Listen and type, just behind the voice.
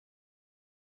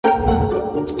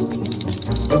Hey,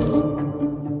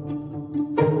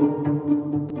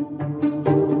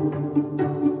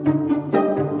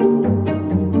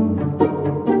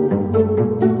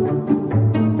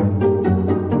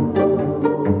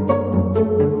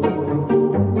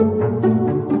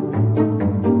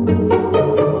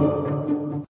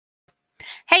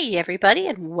 everybody,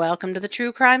 and welcome to the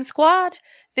True Crime Squad.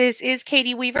 This is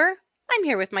Katie Weaver. I'm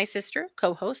here with my sister,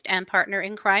 co host, and partner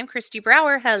in crime, Christy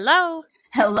Brower. Hello.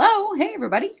 Hello. Hey,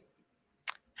 everybody.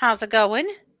 How's it going?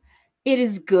 It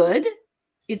is good.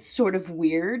 It's sort of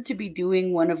weird to be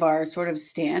doing one of our sort of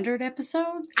standard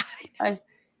episodes. I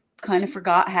kind of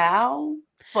forgot how,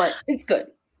 but it's good.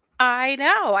 I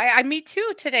know. Me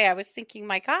too today. I was thinking,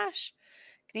 my gosh,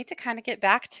 I need to kind of get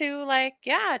back to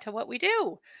to what we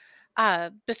do.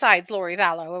 Besides Lori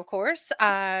Vallow, of course.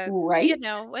 Right?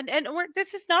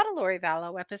 This is not a Lori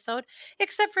Vallow episode,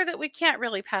 except for that we can't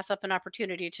really pass up an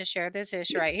opportunity to share this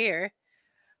ish right here.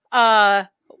 Friends.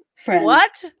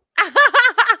 What?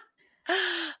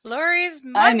 Lori's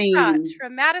mugshot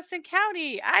from Madison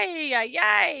County. Ay, ay,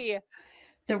 ay.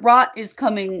 The rot is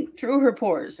coming through her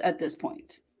pores at this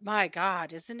point. My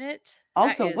God, isn't it?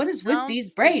 Also, what is with these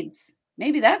braids?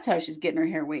 Maybe that's how she's getting her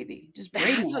hair wavy. Just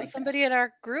braiding. That's what somebody in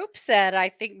our group said. I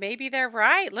think maybe they're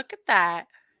right. Look at that.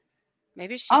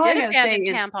 Maybe she did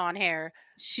abandon tampon hair.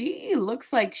 She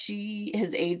looks like she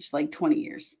has aged like 20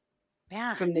 years.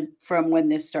 Yeah. From when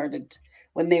this started,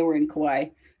 when they were in Kauai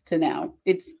to now.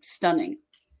 It's stunning.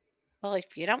 Well,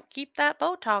 if you don't keep that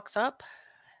Botox up.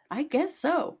 I guess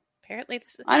so. Apparently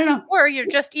this is, I don't know. Or you're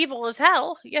just evil as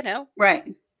hell,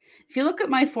 Right. If you look at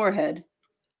my forehead,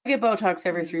 I get Botox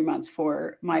every 3 months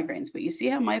for migraines, but you see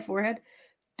how my forehead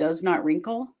does not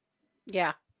wrinkle?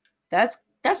 Yeah. That's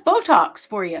Botox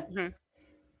for you. Mm-hmm.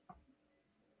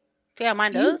 Yeah,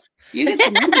 mine does. You get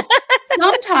tremendous.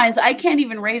 Sometimes I can't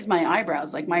even raise my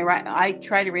eyebrows. Like I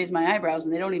try to raise my eyebrows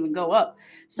and they don't even go up.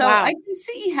 So wow. I can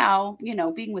see how,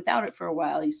 being without it for a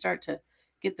while, you start to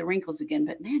get the wrinkles again.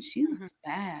 But man, she looks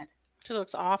bad. She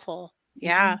looks awful.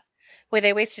 Yeah. Well,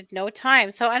 they wasted no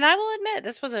time. So, and I will admit,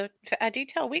 this was a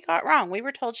detail we got wrong. We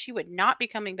were told she would not be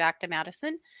coming back to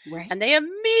Madison. Right. And they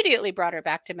immediately brought her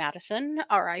back to Madison,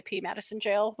 R.I.P. Madison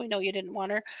Jail. We know you didn't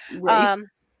want her. Right.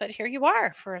 But here you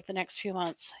are for the next few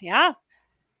months. Yeah.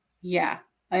 Yeah,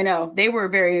 I know. They were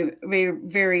very, very,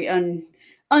 very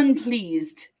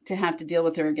unpleased to have to deal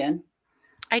with her again.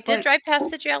 I did drive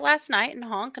past the jail last night and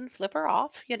honk and flip her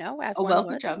off, as one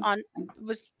would. Good job.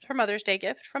 Was her Mother's Day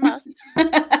gift from us.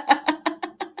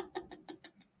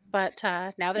 But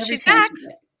now that she's back,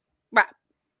 right,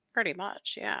 pretty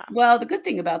much, yeah. Well, the good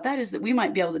thing about that is that we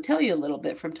might be able to tell you a little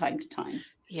bit from time to time.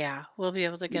 Yeah, we'll be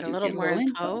able to get a little more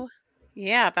info.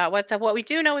 Yeah, about what's up. What we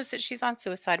do know is that she's on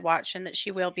suicide watch and that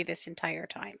she will be this entire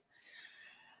time.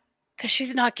 Because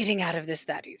she's not getting out of this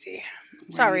that easy.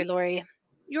 Right. Sorry, Lori.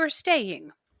 You're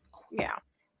staying. Yeah.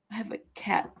 I have a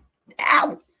cat.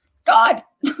 Ow! God!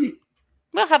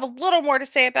 We'll have a little more to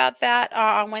say about that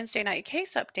on Wednesday night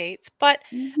case updates. But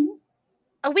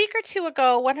a week or two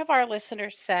ago, one of our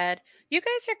listeners said, you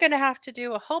guys are going to have to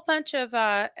do a whole bunch of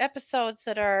episodes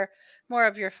that are more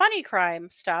of your funny crime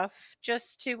stuff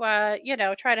just to,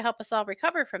 try to help us all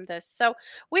recover from this. So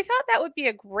we thought that would be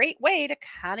a great way to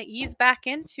kind of ease back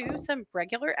into some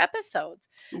regular episodes.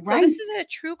 Right. So this is a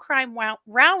true crime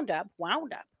roundup.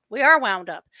 We are wound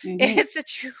up. It's a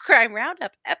true crime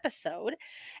roundup episode.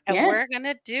 And we're going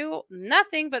to do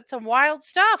nothing but some wild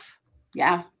stuff.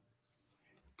 Yeah.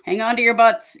 Hang on to your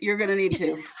butts. You're going to need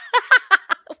to.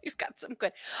 We've got some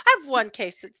good. I have one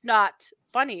case that's not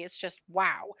funny. It's just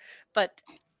wow. But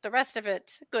the rest of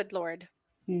it, good Lord.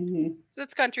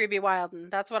 This country be wild. And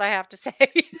that's what I have to say.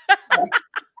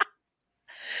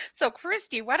 So,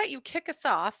 Christy, why don't you kick us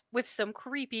off with some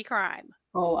creepy crime?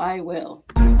 Oh, I will.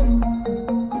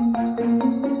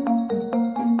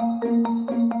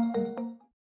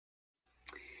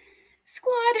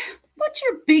 Squad, what's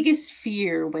your biggest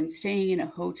fear when staying in a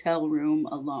hotel room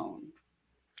alone?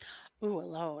 Ooh,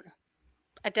 alone.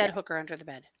 A dead hooker under the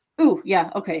bed. Ooh, yeah,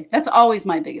 okay. That's always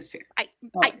my biggest fear. I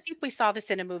think we saw this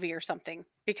in a movie or something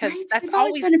because that's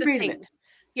always the thing.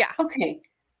 Yeah. Okay.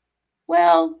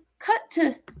 Well, cut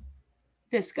to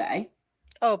this guy.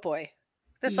 Oh boy.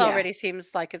 This already seems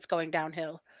like it's going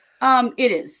downhill.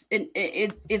 It is.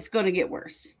 It's going to get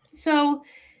worse. So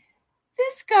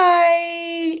this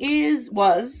guy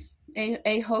was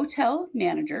a hotel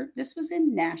manager. This was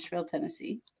in Nashville,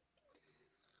 Tennessee.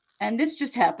 And this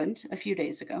just happened a few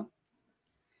days ago.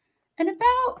 And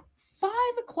about 5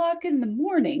 o'clock in the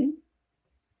morning,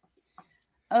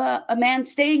 a man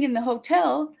staying in the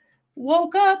hotel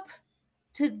woke up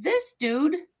to this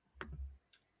dude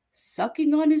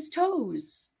sucking on his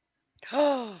toes.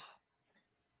 Oh,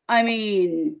 I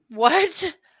mean,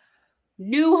 what?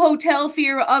 new hotel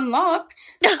fear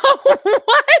unlocked.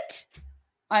 What?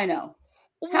 I know.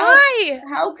 Why?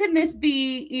 How can this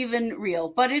be even real?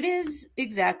 But it is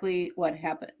exactly what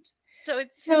happened. So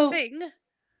it's his So thing.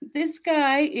 this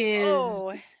guy is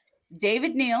Oh,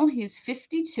 David Neal. He's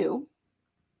 52.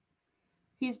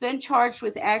 He's been charged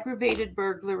with aggravated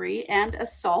burglary and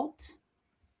assault.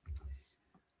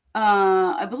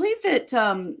 I believe that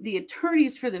the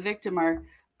attorneys for the victim are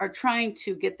trying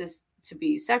to get this to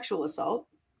be sexual assault.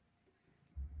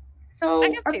 I So,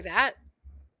 can see that.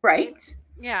 right?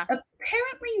 Yeah.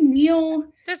 Apparently, Neal.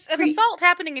 There's an assault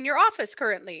happening in your office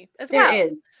currently as There well.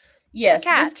 is. Yes,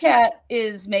 cat. this cat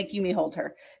is making me hold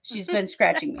her. She's been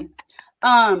scratching me.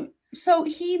 So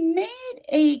he made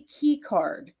a key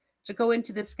card to go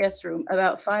into this guest room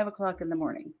about 5:00 in the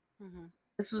morning. Mm-hmm.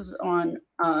 This was on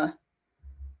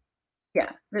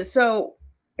yeah. So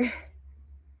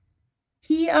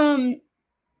he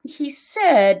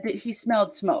said that he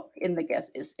smelled smoke in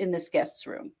this guest's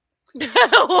room.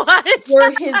 What?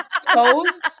 Were his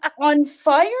toes on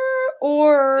fire,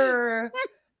 or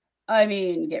I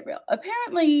mean, get real.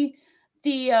 Apparently,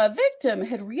 the victim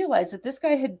had realized that this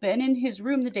guy had been in his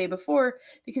room the day before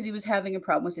because he was having a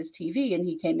problem with his TV, and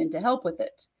he came in to help with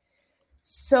it.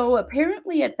 So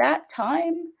apparently, at that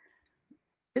time,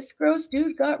 this gross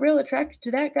dude got real attracted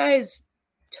to that guy's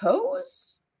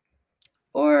toes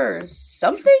or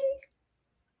something.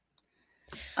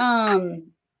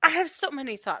 I have so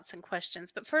many thoughts and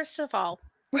questions, but first of all,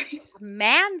 Right.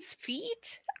 man's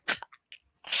feet?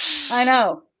 I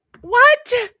know.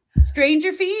 What?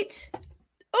 Stranger feet?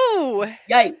 Ooh.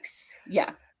 Yikes.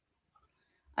 Yeah.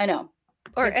 I know.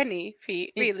 Or any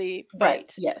feet, really.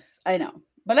 Right. Yes, I know.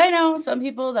 But I know some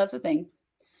people, that's a thing.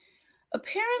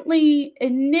 Apparently,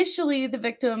 initially, the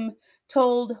victim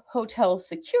told hotel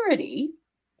security,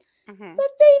 but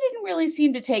they didn't really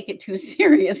seem to take it too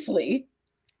seriously.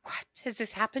 What? Has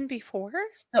this happened before?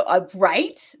 So,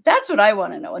 right? That's what I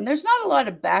want to know. And there's not a lot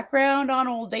of background on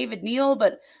old David Neal,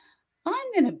 but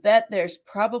I'm going to bet there's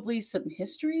probably some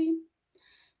history.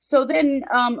 So then,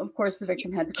 of course, the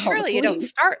victim had to call Surely the you don't police.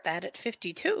 start that at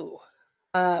 52.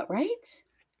 Right?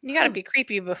 You got to be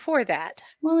creepy before that.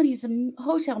 Well, and he's a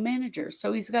hotel manager,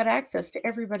 so he's got access to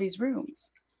everybody's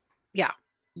rooms. Yeah.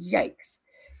 Yikes.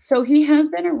 So he has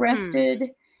been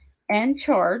arrested and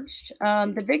charged.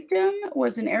 The victim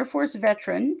was an Air Force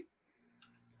veteran,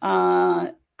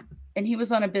 and he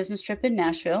was on a business trip in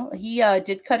Nashville. He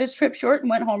did cut his trip short and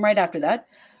went home right after that.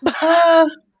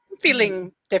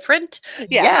 Feeling different?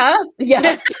 Yeah.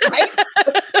 Right?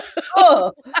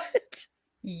 Oh,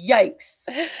 yikes.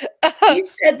 He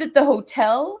said that the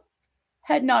hotel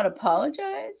had not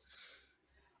apologized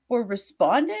or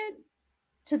responded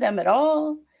to them at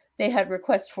all. They had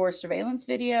requests for surveillance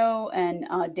video and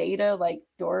data, like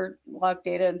door lock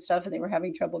data and stuff, and they were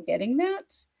having trouble getting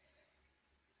that.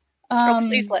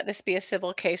 Please let this be a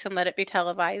civil case and let it be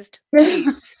televised. Please.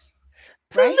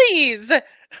 Right? Please.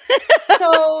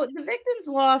 So the victim's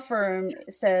law firm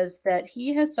says that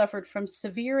he has suffered from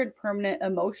severe and permanent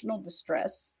emotional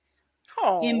distress,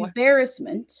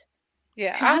 embarrassment,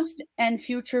 past and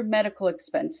future medical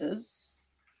expenses,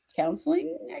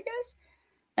 counseling, I guess,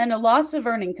 and a loss of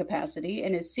earning capacity,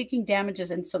 and is seeking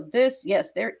damages. And so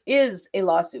there is a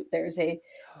lawsuit. There's a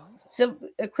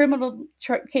criminal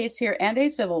case here and a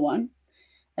civil one,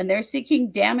 and they're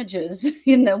seeking damages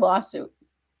in the lawsuit.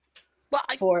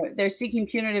 Well, they're seeking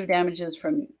punitive damages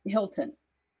from Hilton,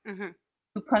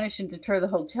 who punish and deter the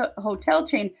hotel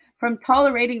chain from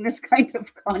tolerating this kind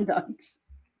of conduct.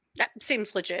 That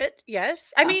seems legit, yes.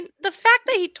 I mean, the fact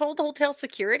that he told hotel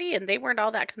security and they weren't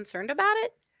all that concerned about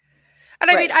it. And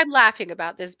I mean, I'm laughing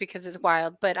about this because it's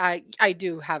wild, but I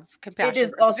do have compassion. It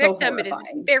is for the also victim. horrifying.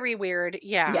 It is very weird.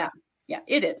 Yeah,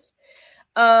 it is.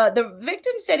 The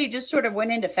victim said he just sort of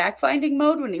went into fact-finding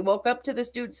mode when he woke up to this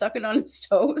dude sucking on his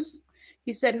toes.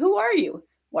 He said, "Who are you?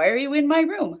 Why are you in my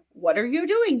room? What are you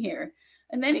doing here?"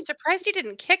 And then I'm surprised he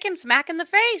didn't kick him smack in the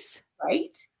face.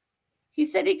 Right? He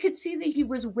said he could see that he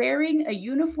was wearing a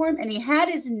uniform and he had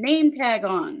his name tag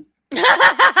on.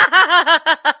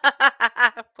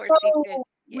 Of course he did.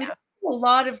 Yeah. We have a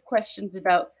lot of questions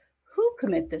about who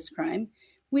commit this crime.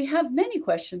 We have many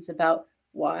questions about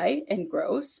why and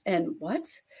gross and what,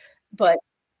 but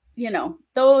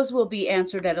those will be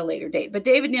answered at a later date. But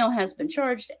David Neal has been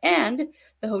charged and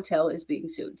the hotel is being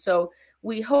sued. So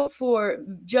we hope for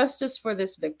justice for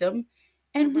this victim,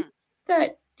 and we hope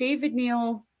that David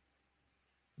Neal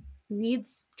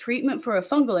needs treatment for a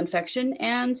fungal infection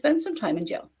and spend some time in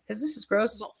jail, because this is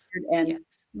gross and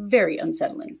very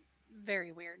unsettling.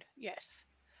 Very weird. Yes.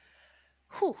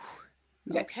 Whew.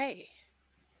 Yes. Okay.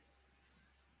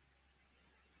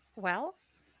 Well,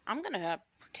 I'm going to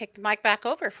take the mic back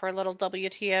over for a little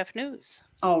WTF news.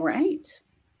 All right.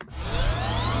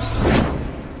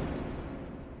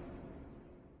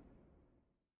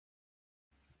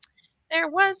 There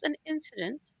was an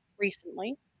incident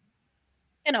recently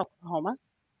in Oklahoma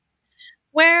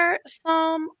where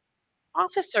some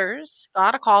officers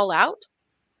got a call out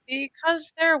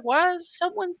because there was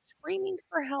someone screaming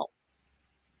for help.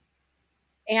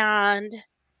 And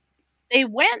they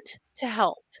went to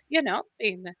help,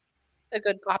 being the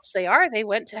good cops they are. They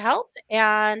went to help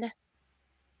and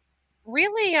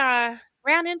really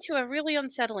ran into a really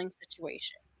unsettling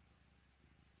situation.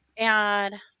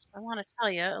 And I want to tell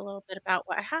you a little bit about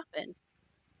what happened.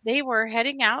 They were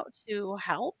heading out to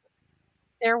help.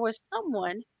 There was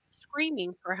someone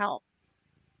screaming for help.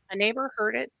 A neighbor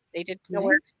heard it. They didn't know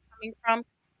where Right. it was coming from,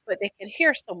 but they could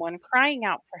hear someone crying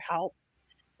out for help.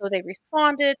 So they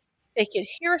responded. They could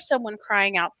hear someone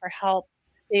crying out for help.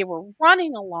 They were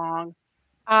running along.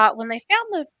 When they found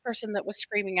the person that was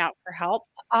screaming out for help,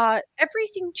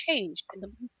 everything changed in the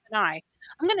blink of an eye.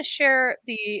 I'm going to share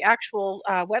the actual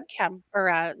webcam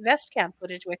or vest cam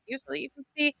footage with you so that you can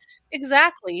see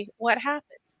exactly what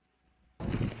happened.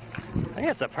 I think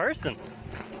it's a person.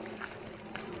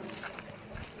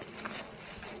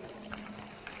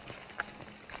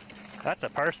 That's a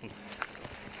person.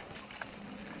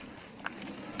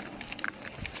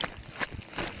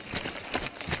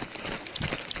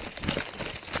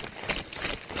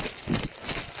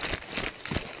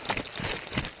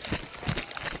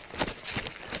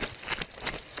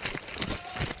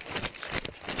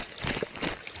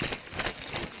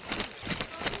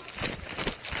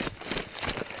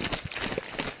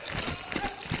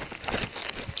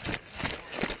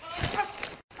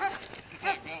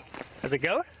 Is it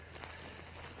goat?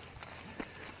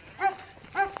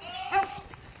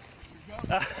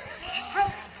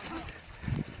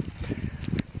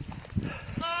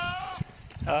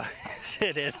 Oh,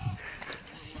 it is.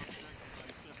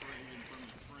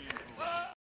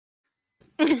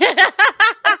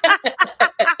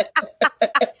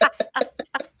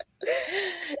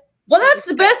 Well, that's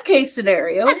the best case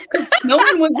scenario because no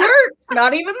one was hurt,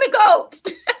 not even the goat.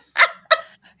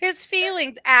 His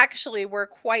feelings actually were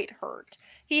quite hurt.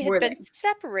 He had Were been they?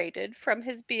 separated from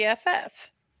his BFF.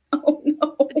 Oh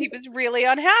no. And he was really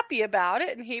unhappy about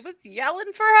it, and he was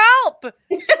yelling for help.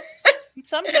 And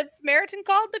some good Samaritan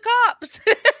called the cops.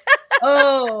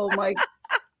 Oh my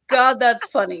God, that's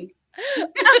funny.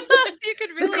 You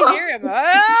could really cop- hear him.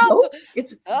 Help! Goat?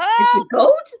 It's a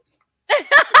goat?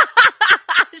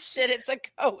 Shit, it's a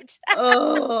goat.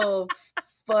 Oh,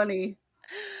 funny.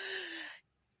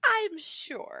 I'm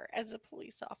sure as a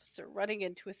police officer running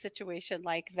into a situation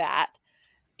like that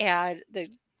and the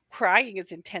crying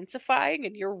is intensifying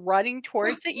and you're running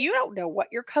towards it, you don't know what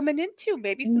you're coming into.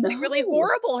 Maybe something really No.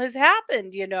 horrible has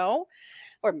happened,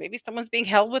 or maybe someone's being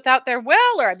held without their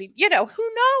will, or who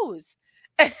knows?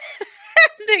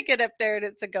 They get up there and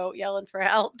it's a goat yelling for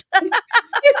help.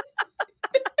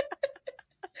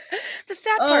 The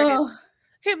sad part is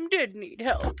him did need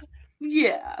help.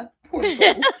 Yeah, poor goat.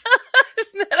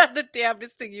 Isn't that the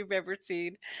damnedest thing you've ever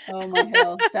seen? Oh my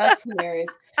hell, that's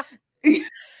hilarious.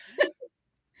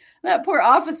 That poor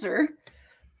officer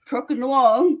trucking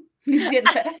along. He's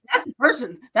getting that's a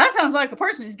person. That sounds like a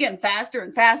person. He's getting faster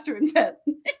and faster and faster.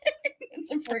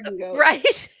 It's a freaking goat.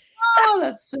 Right? Oh,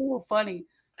 that's so funny.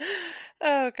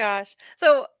 Oh gosh.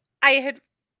 So I had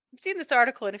seen this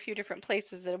article in a few different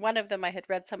places, and one of them I had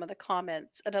read some of the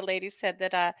comments, and a lady said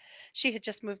that she had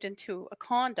just moved into a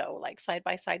condo, like side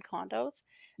by side condos,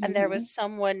 and there was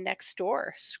someone next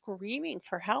door screaming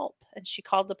for help, and she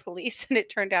called the police, and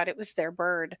it turned out it was their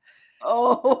bird.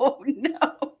 Oh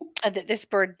no. And that this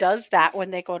bird does that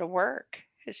when they go to work.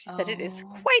 She said it is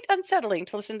quite unsettling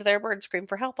to listen to their bird scream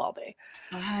for help all day.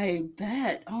 I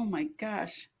bet. Oh my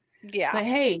gosh. Yeah. But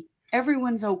hey,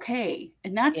 everyone's okay,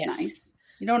 and that's nice.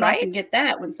 You don't Right? often get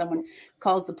that when someone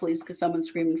calls the police because someone's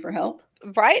screaming for help.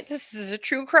 Right? This is a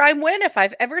true crime win if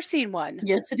I've ever seen one.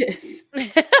 Yes, it is.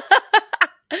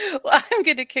 Well, I'm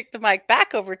going to kick the mic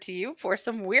back over to you for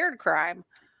some weird crime.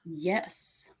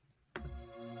 Yes.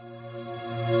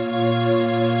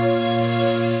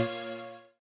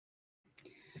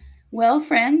 Well,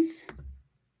 friends,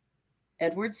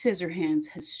 Edward Scissorhands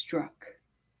has struck.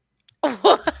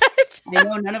 What? I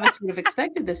know none of us would have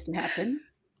expected this to happen,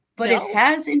 but No. it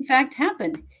has in fact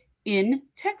happened in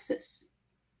Texas.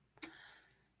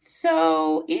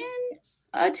 So in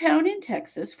a town in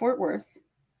Texas, Fort Worth,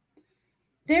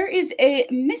 there is a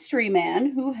mystery man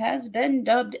who has been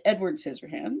dubbed Edward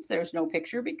Scissorhands. There's no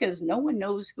picture because no one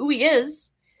knows who he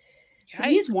is. But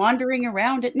he's wandering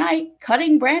around at night,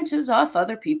 cutting branches off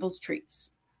other people's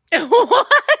trees.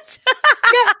 What?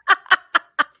 Yeah.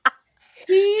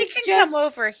 He can come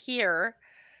over here.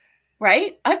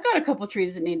 Right? I've got a couple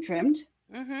trees that need trimmed.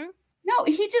 Mm-hmm. No,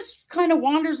 he just kind of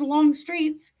wanders along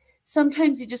streets.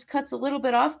 Sometimes he just cuts a little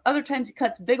bit off. Other times he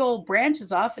cuts big old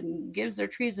branches off and gives their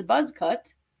trees a buzz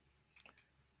cut.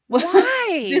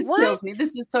 Why? This kills me.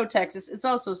 This is so Texas. It's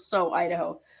also so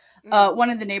Idaho. One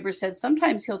of the neighbors said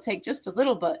sometimes he'll take just a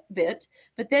little bit,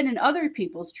 but then in other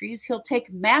people's trees, he'll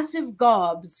take massive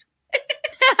gobs.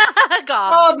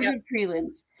 Gobs of tree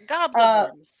limbs. Gobs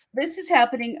of limbs. This is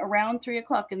happening around 3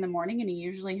 o'clock in the morning, and he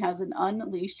usually has an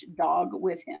unleashed dog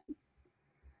with him.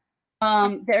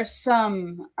 There's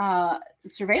some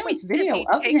surveillance video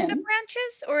of him. Does he take the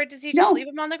branches, or does he just leave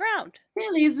them on the ground? He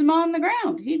leaves them on the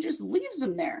ground. He just leaves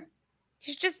them there.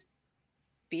 He's just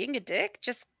being a dick,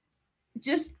 just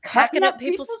hacking up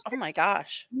people's. Oh my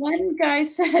gosh! One guy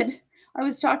said, "I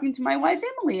was talking to my wife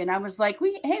Emily, and I was like,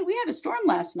 we had a storm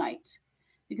last night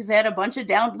because they had a bunch of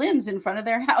downed limbs in front of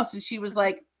their house," and she was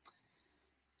like,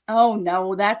 "Oh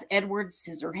no, that's Edward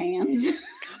Scissorhands."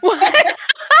 What?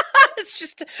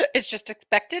 It's just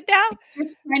expected now.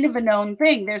 It's kind of a known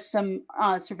thing. There's some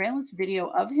surveillance video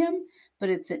of him, but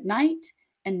it's at night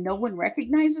and no one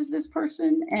recognizes this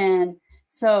person. And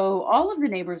so all of the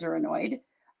neighbors are annoyed.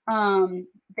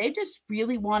 They just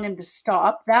really want him to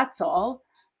stop. That's all.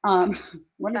 One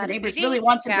of the neighbors really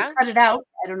wants him to cut it out.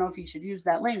 I don't know if he should use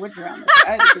that language around this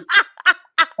guy because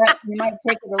you might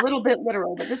take it a little bit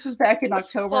literal, but this was back in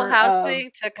October. Full House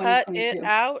thing to cut it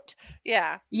out.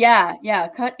 Yeah.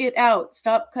 Cut it out.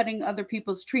 Stop cutting other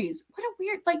people's trees. What a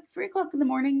weird, 3 o'clock in the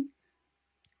morning.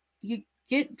 You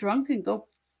get drunk and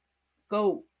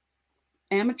go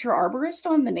amateur arborist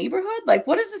on the neighborhood.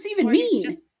 What does this even mean?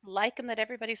 Just liking that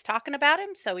everybody's talking about him,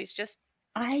 so he's just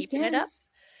keeping it up.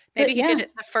 But Maybe he did it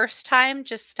the first time.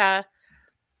 Just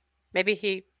maybe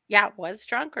he was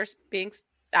drunk or being.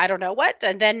 I don't know what.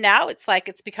 And then now it's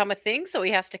it's become a thing, so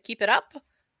he has to keep it up.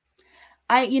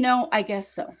 I guess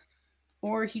so.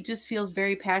 Or he just feels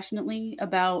very passionately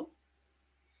about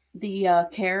the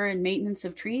care and maintenance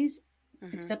of trees,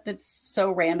 except it's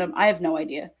so random. I have no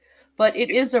idea. But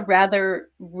it is a rather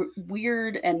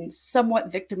weird and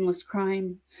somewhat victimless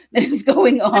crime that is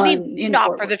going on. I mean,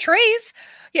 not for the trees.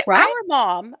 Yeah, right?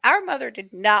 Our mother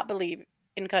did not believe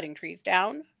in cutting trees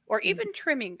down or even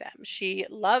trimming them. She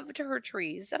loved her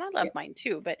trees, and I love mine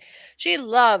too, but she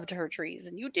loved her trees,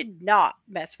 and you did not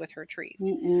mess with her trees.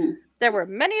 Mm-mm. There were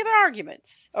many of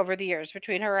arguments over the years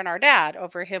between her and our dad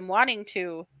over him wanting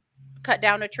to cut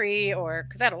down a tree, or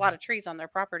because they had a lot of trees on their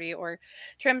property, or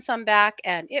trim some back,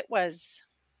 and that was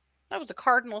a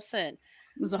cardinal sin.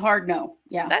 It was a hard no.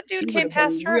 Yeah, that dude came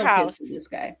past her house, this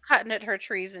guy cutting at her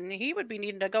trees, and he would be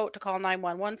needing a goat to call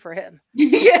 911 for him.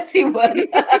 Yes, he would.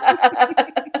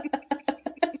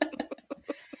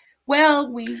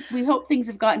 Well, we hope things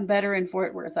have gotten better in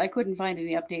Fort Worth. I couldn't find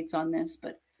any updates on this,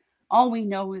 but all we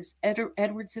know is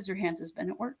Edward Scissorhands has been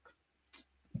at work.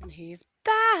 He's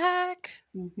back.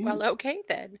 Mm-hmm. Well, okay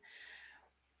then.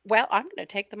 Well, I'm going to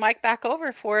take the mic back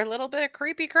over for a little bit of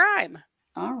creepy crime.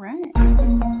 All right.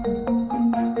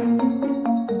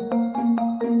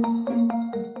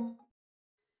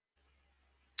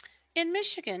 In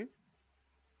Michigan,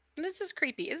 this is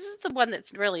creepy. This is the one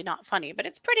that's really not funny, but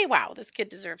it's pretty wow. This kid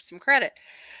deserves some credit.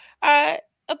 A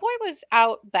boy was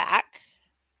out back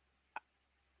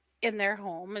in their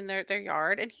home, in their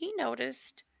yard, and he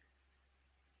noticed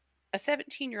a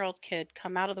 17-year-old kid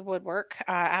come out of the woodwork,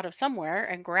 out of somewhere,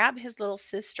 and grab his little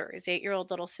sister, his 8-year-old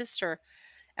little sister,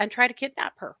 and try to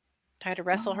kidnap her, try to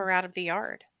wrestle her out of the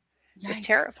yard. Yikes. It was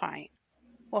terrifying.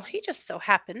 Well, he just so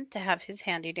happened to have his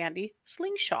handy-dandy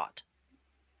slingshot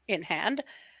in hand.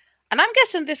 And I'm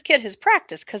guessing this kid has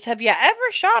practiced, because have you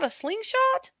ever shot a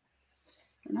slingshot?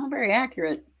 Not very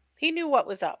accurate. He knew what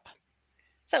was up.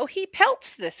 So he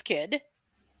pelts this kid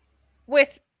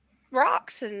with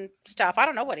rocks and stuff. I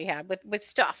don't know what he had with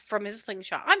stuff from his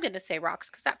slingshot. I'm going to say rocks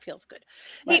because that feels good.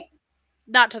 Right.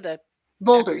 Not to the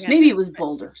boulders. Maybe it was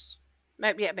boulders.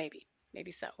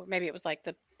 Maybe so. Or maybe it was like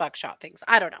the buckshot things.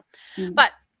 I don't know. Mm-hmm.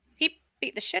 But he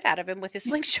beat the shit out of him with his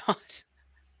slingshot.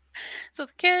 So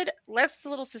the kid lets the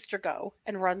little sister go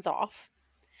and runs off.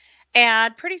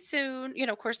 And pretty soon,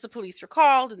 of course, the police are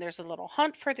called and there's a little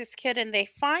hunt for this kid, and they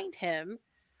find him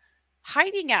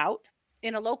hiding out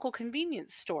in a local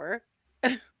convenience store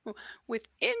with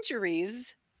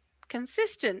injuries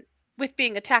consistent with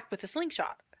being attacked with a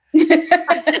slingshot.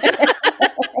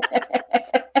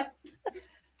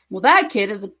 Well, that kid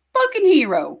is a fucking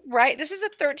hero. Right? This is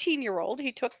a 13-year-old.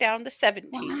 He took down the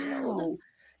 17-year-old. Wow.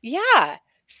 Yeah.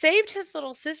 Saved his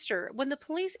little sister. When the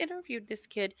police interviewed this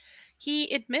kid, he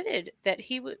admitted that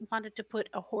he wanted to put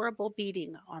a horrible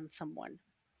beating on someone.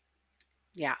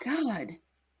 Yeah. God.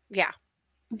 Yeah.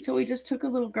 And so he just took a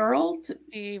little girl to.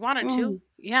 He wanted to.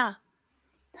 Yeah.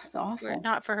 That's Were awful. it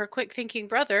not for her quick thinking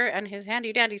brother and his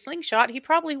handy dandy slingshot, he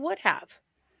probably would have.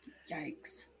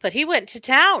 Yikes. But he went to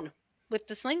town with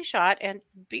the slingshot and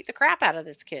beat the crap out of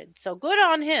this kid. So good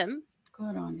on him.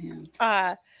 Good on him.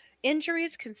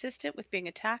 Injuries consistent with being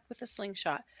attacked with a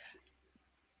slingshot.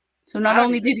 So not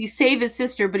only did he save his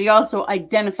sister, but he also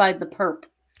identified the perp.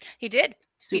 He did.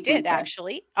 Super he did impressed.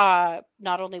 actually.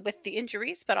 Not only with the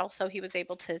injuries, but also he was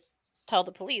able to tell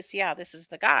the police, yeah, this is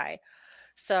the guy.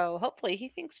 So hopefully he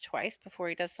thinks twice before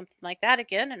he does something like that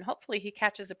again. And hopefully he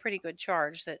catches a pretty good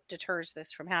charge that deters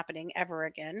this from happening ever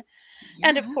again. Yeah.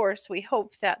 And of course, we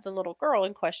hope that the little girl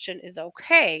in question is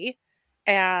okay.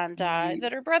 And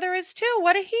that her brother is too.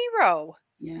 What a hero.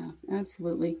 Yeah,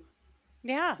 absolutely.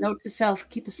 Yeah. Note to self,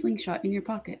 keep a slingshot in your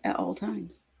pocket at all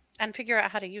times. And figure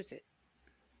out how to use it.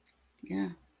 Yeah.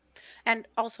 And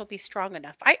also be strong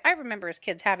enough. I remember as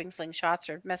kids having slingshots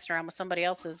or messing around with somebody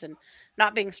else's and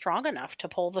not being strong enough to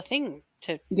pull the thing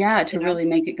to. Yeah, to really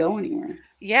make it go anywhere.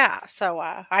 Yeah. So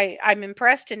I'm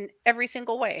impressed in every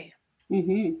single way.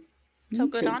 Mm-hmm. So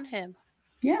good on him.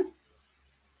 Yeah.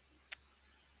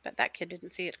 But that kid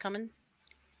didn't see it coming.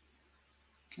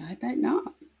 I bet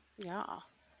not. Yeah.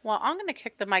 Well, I'm going to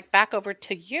kick the mic back over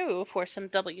to you for some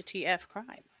WTF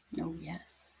crime. Oh,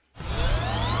 yes.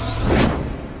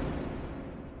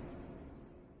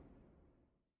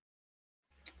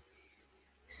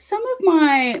 Some of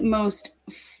my most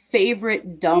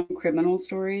favorite dumb criminal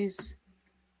stories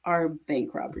are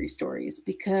bank robbery stories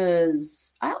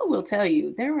because I will tell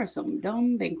you, there are some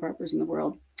dumb bank robbers in the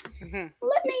world. Mm-hmm.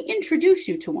 Let me introduce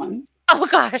you to one. Oh,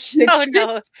 gosh. Oh,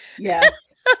 no. Yeah.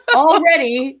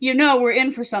 Already, we're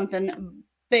in for something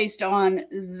based on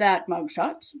that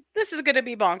mugshot. This is going to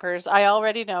be bonkers. I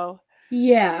already know.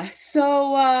 Yeah.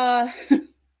 So,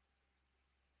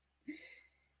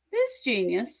 this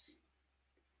genius,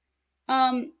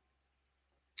 well,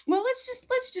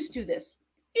 let's just do this.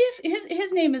 If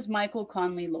his name is Michael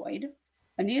Conley Lloyd,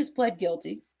 and he has pled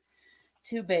guilty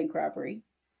to bank robbery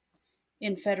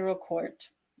in federal court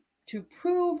to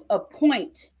prove a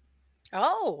point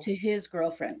to his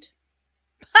girlfriend.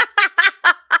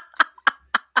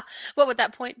 What would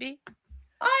that point be?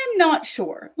 I'm not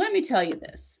sure. Let me tell you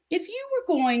this. If you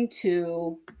were going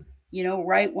to,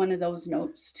 write one of those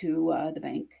notes to the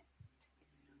bank,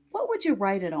 what would you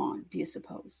write it on, do you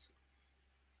suppose?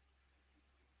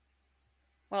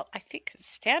 Well, I think it's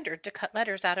standard to cut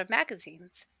letters out of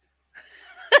magazines.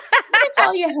 What if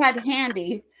all you had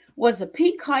handy was a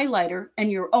pink highlighter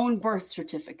and your own birth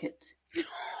certificate? Oh,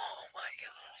 my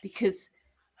God. Because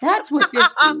that's what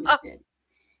this genius did.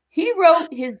 He wrote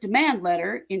his demand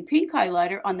letter in pink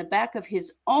highlighter on the back of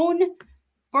his own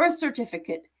birth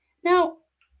certificate. Now,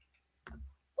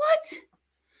 what?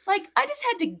 Like, I just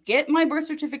had to get my birth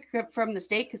certificate from the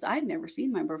state because I'd never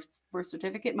seen my birth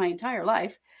certificate my entire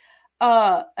life.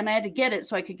 And I had to get it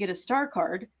so I could get a star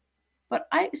card. But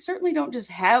I certainly don't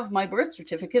just have my birth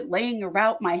certificate laying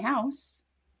around my house.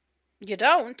 You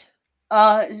don't?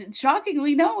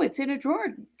 Shockingly, no. It's in a drawer,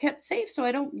 kept safe, so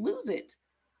I don't lose it.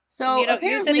 So you don't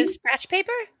use it as scratch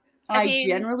paper? I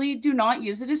generally do not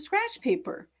use it as scratch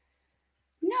paper.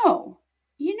 No.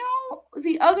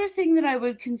 The other thing that I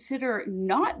would consider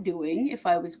not doing if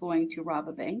I was going to rob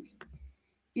a bank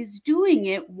is doing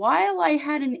it while I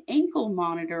had an ankle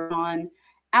monitor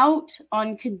out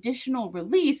on conditional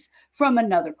release from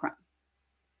another crime.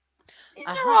 These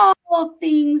are all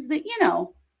things that,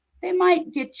 they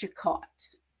might get you caught.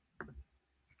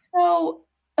 So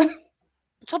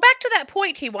back to that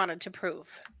point he wanted to prove.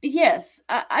 Yes.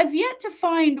 I've yet to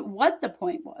find what the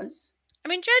point was. I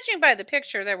mean, judging by the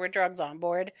picture, there were drugs on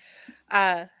board.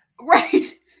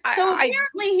 Right. So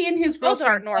apparently he and his girlfriend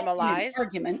aren't normalized.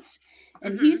 Argument.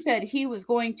 And he said he was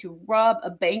going to rob a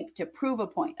bank to prove a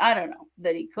point. I don't know.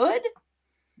 That he could?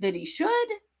 That he should?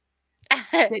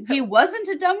 That he wasn't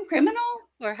a dumb criminal?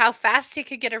 Or how fast he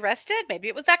could get arrested? Maybe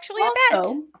it was actually a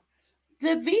bet.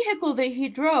 The vehicle that he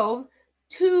drove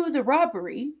to the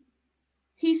robbery,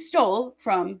 he stole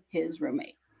from his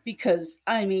roommate. Because,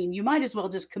 you might as well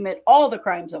just commit all the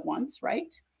crimes at once,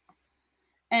 right?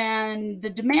 And the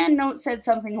demand note said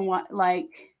something like,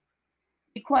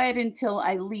 be quiet until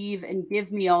I leave and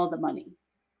give me all the money.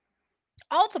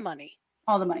 All the money?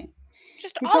 All the money.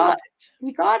 Just all of it.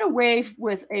 He got away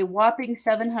with a whopping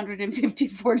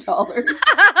 $754.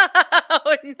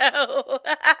 Oh no.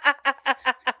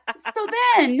 So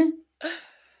then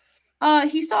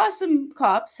he saw some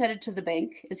cops headed to the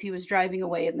bank as he was driving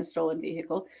away in the stolen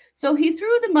vehicle. So he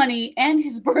threw the money and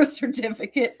his birth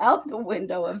certificate out the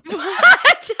window of the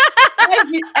What?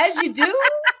 as you do.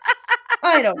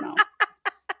 I don't know.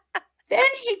 Then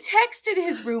he texted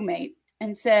his roommate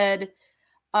and said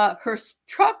her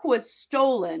truck was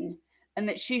stolen and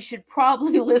that she should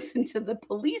probably listen to the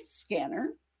police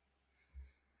scanner.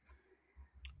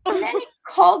 And then he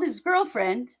called his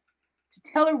girlfriend to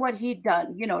tell her what he'd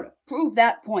done, to prove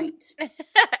that point.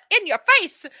 In your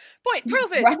face. Point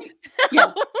proven. Right?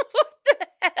 Yeah. What the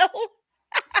hell?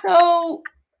 So,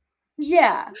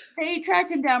 yeah, they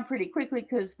tracked him down pretty quickly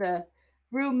because the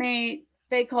roommate,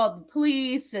 they called the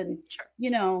police and,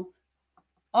 Sure.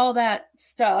 all that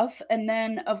stuff. And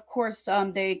then, of course,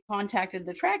 they contacted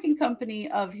the tracking company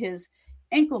of his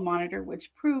ankle monitor,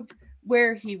 which proved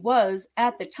where he was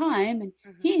at the time. And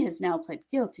he has now pled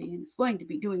guilty and is going to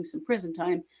be doing some prison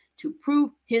time to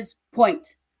prove his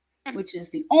point, which is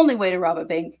the only way to rob a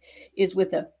bank is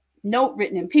with a note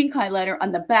written in pink highlighter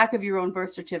on the back of your own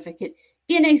birth certificate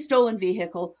in a stolen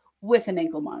vehicle with an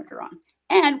ankle monitor on.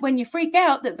 And when you freak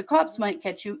out that the cops might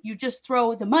catch you, you just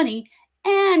throw the money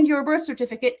and your birth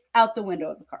certificate out the window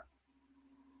of the car.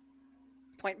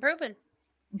 Point proven.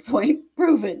 Point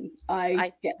proven,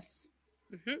 I guess.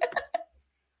 Mm-hmm.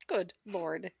 Good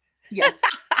Lord. Yeah.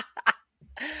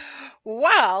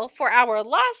 Well, for our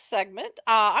last segment,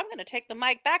 I'm going to take the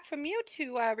mic back from you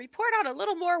to report on a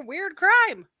little more weird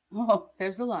crime. Oh,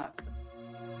 there's a lot.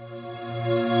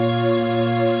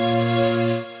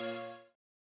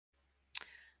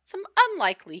 Some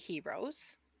unlikely heroes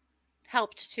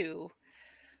helped to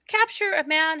capture a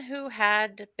man who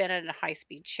had been in a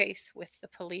high-speed chase with the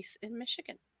police in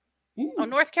Michigan. Oh,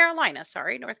 North Carolina.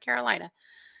 Sorry, North Carolina.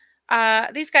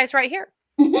 These guys right here.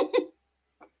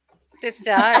 This is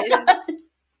a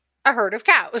herd of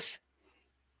cows.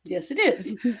 Yes, it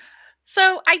is.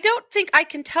 So I don't think I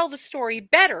can tell the story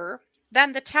better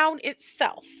than the town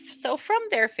itself. So from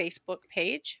their Facebook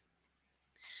page,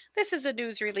 this is a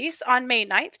news release on May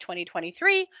 9th,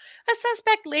 2023. A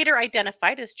suspect later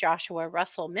identified as Joshua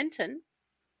Russell Minton.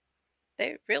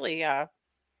 They really,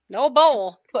 no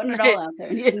bull. Putting it all out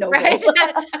there. No Right? bull.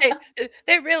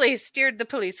 they really steered the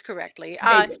police correctly.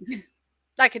 They did.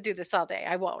 I could do this all day.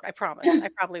 I won't. I promise. I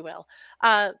probably will.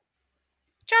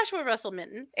 Joshua Russell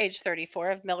Minton, age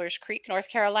 34, of Millers Creek, North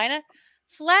Carolina,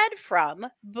 fled from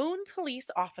Boone police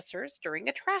officers during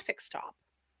a traffic stop.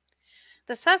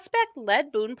 The suspect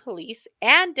led Boone police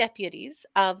and deputies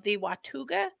of the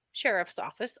Watauga Sheriff's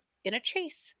Office in a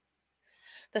chase.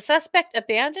 The suspect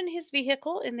abandoned his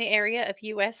vehicle in the area of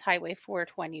U.S. Highway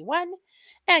 421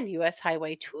 and U.S.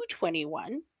 Highway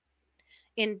 221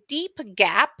 in Deep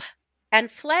Gap and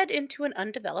fled into an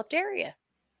undeveloped area.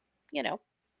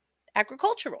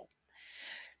 Agricultural.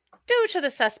 Due to the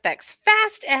suspect's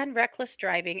fast and reckless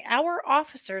driving, our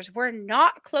officers were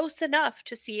not close enough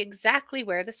to see exactly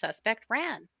where the suspect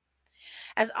ran.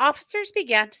 As officers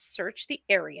began to search the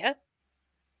area,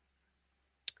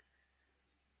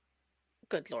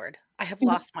 good Lord, I have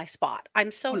lost my spot.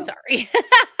 I'm so sorry.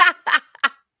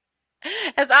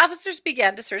 As officers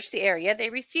began to search the area, they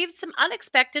received some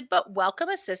unexpected but welcome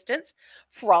assistance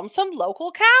from some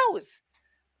local cows.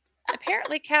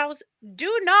 Apparently, cows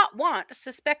do not want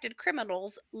suspected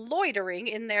criminals loitering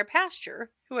in their pasture.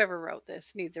 Whoever wrote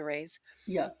this needs a raise.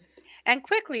 Yeah. And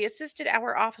quickly assisted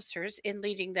our officers in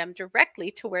leading them directly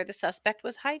to where the suspect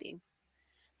was hiding.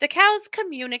 The cows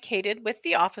communicated with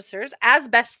the officers as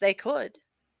best they could.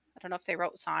 I don't know if they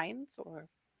wrote signs or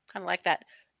kind of like that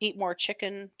Eat More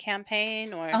Chicken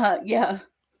campaign or yeah,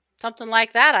 something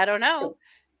like that. I don't know.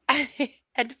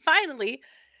 And finally,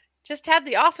 just had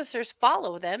the officers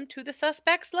follow them to the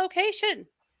suspect's location.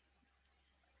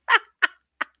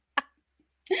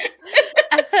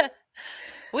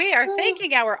 We are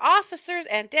thanking our officers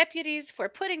and deputies for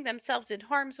putting themselves in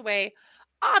harm's way.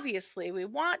 Obviously, we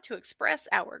want to express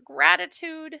our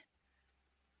gratitude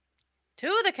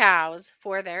to the cows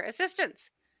for their assistance.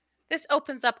 This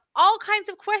opens up all kinds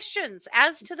of questions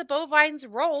as to the bovine's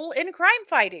role in crime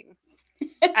fighting,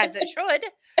 as it should.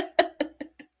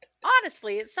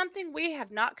 Honestly, it's something we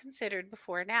have not considered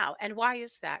before now. And why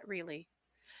is that, really?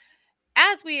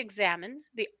 As we examine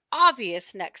the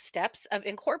obvious next steps of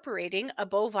incorporating a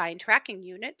bovine tracking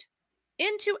unit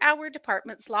into our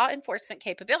department's law enforcement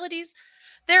capabilities,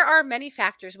 there are many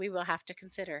factors we will have to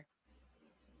consider.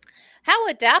 How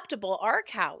adaptable are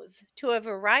cows to a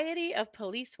variety of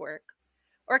police work,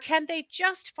 or can they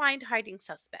just find hiding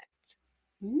suspects?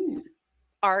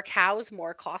 Are cows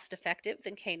more cost effective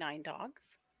than canine dogs?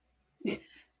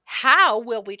 How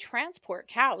will we transport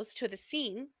cows to the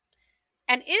scene?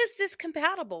 And is this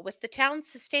compatible with the town's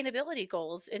sustainability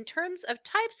goals in terms of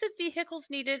types of vehicles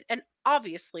needed? And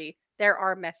obviously, there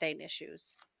are methane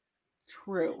issues.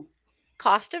 True.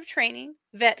 Cost of training,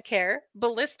 vet care,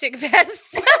 ballistic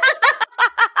vests.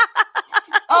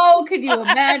 Oh, can you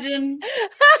imagine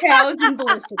cows in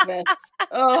ballistic vests?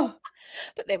 Oh,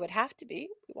 But they would have to be.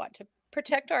 We want to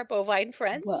protect our bovine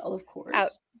friends well, of course.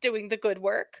 out doing the good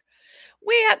work.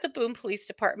 We at the Boone Police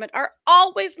Department are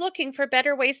always looking for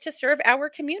better ways to serve our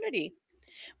community.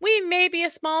 We may be a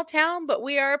small town, but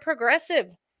we are a progressive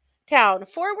town,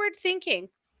 forward thinking.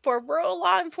 For rural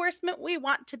law enforcement, we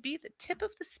want to be the tip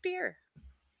of the spear.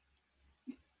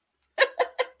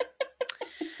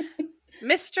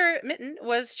 Mr. Mitten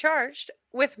was charged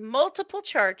with multiple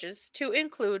charges to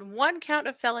include 1 count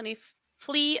of felony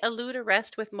flee, elude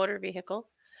arrest with motor vehicle,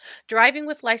 driving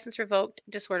with license revoked,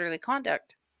 disorderly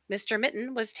conduct. Mr.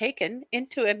 Mitten was taken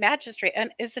into a magistrate,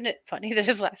 and isn't it funny that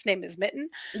his last name is Mitten?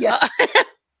 Yeah.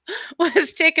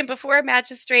 Was taken before a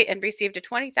magistrate and received a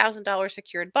 $20,000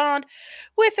 secured bond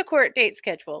with a court date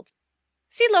scheduled.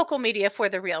 See local media for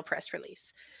the real press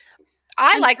release.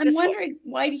 I'm wondering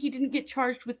why he didn't get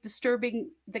charged with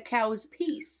disturbing the cow's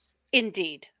peace.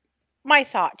 Indeed. My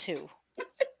thought too.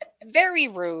 Very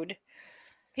rude.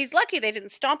 He's lucky they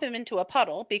didn't stomp him into a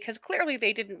puddle because clearly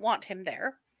they didn't want him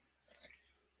there.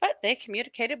 But they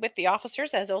communicated with the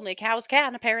officers as only cows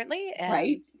can, apparently. And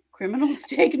right. Criminals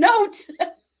take note.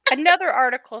 Another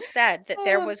article said that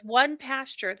there was one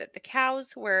pasture that the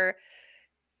cows were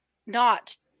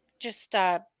not just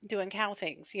doing cow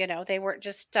things. You know, they weren't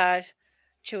just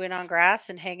chewing on grass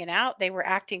and hanging out. They were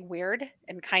acting weird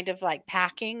and kind of like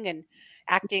packing and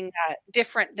acting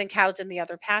different than cows in the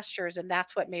other pastures. And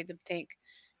that's what made them think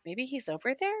maybe he's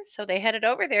over there. So they headed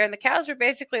over there, and the cows were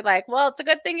basically like, well, it's a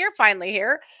good thing you're finally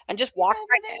here, and just walked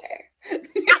right there.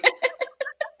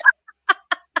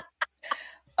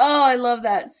 Oh, I love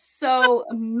that so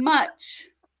much.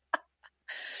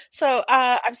 So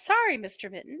I'm sorry, Mr.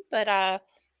 Mitten, but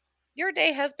your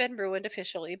day has been ruined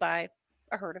officially by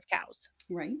a herd of cows.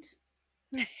 Right.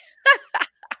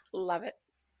 Love it.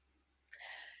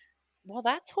 Well,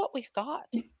 that's what we've got.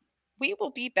 We will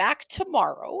be back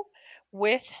tomorrow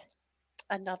with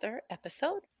another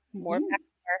episode. More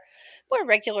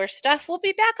regular stuff. We'll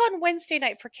be back on Wednesday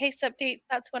night for case updates.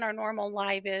 That's when our normal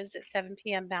live is at 7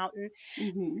 p.m. Mountain.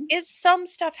 Is some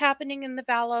stuff happening in the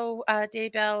Vallow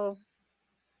Daybell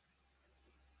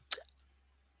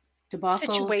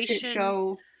debacle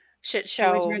situation? Shit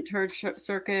show. Belligerent Turd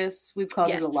Circus. We've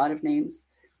called it a lot of names.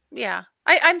 Yeah.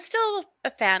 I'm still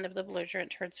a fan of the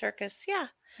Belligerent Turd Circus. Yeah.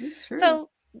 That's true. So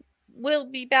we'll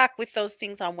be back with those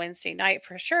things on Wednesday night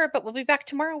for sure, but we'll be back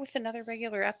tomorrow with another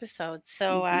regular episode.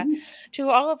 So to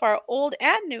all of our old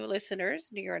and new listeners,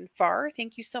 near and far,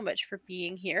 thank you so much for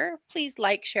being here. Please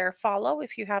like, share, follow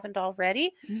if you haven't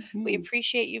already. We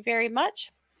appreciate you very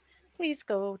much. Please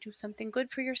go do something good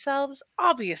for yourselves.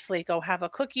 Obviously, go have a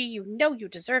cookie. You know you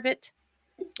deserve it.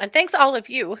 And thanks all of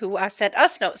you who sent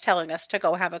us notes telling us to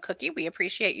go have a cookie. We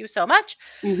appreciate you so much.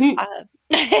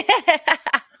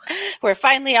 We're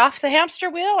finally off the hamster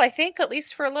wheel, I think, at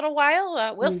least for a little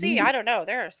while. We'll see. I don't know.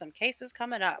 There are some cases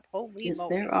coming up. Holy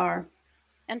moly. There are.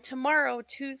 And tomorrow,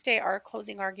 Tuesday, are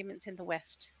closing arguments in the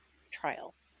West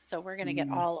trial. So we're going to get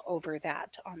all over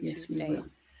that on Tuesday.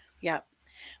 Yep.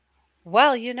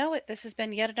 Well, you know it. This has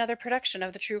been yet another production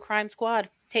of the True Crime Squad.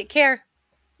 Take care.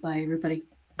 Bye, everybody.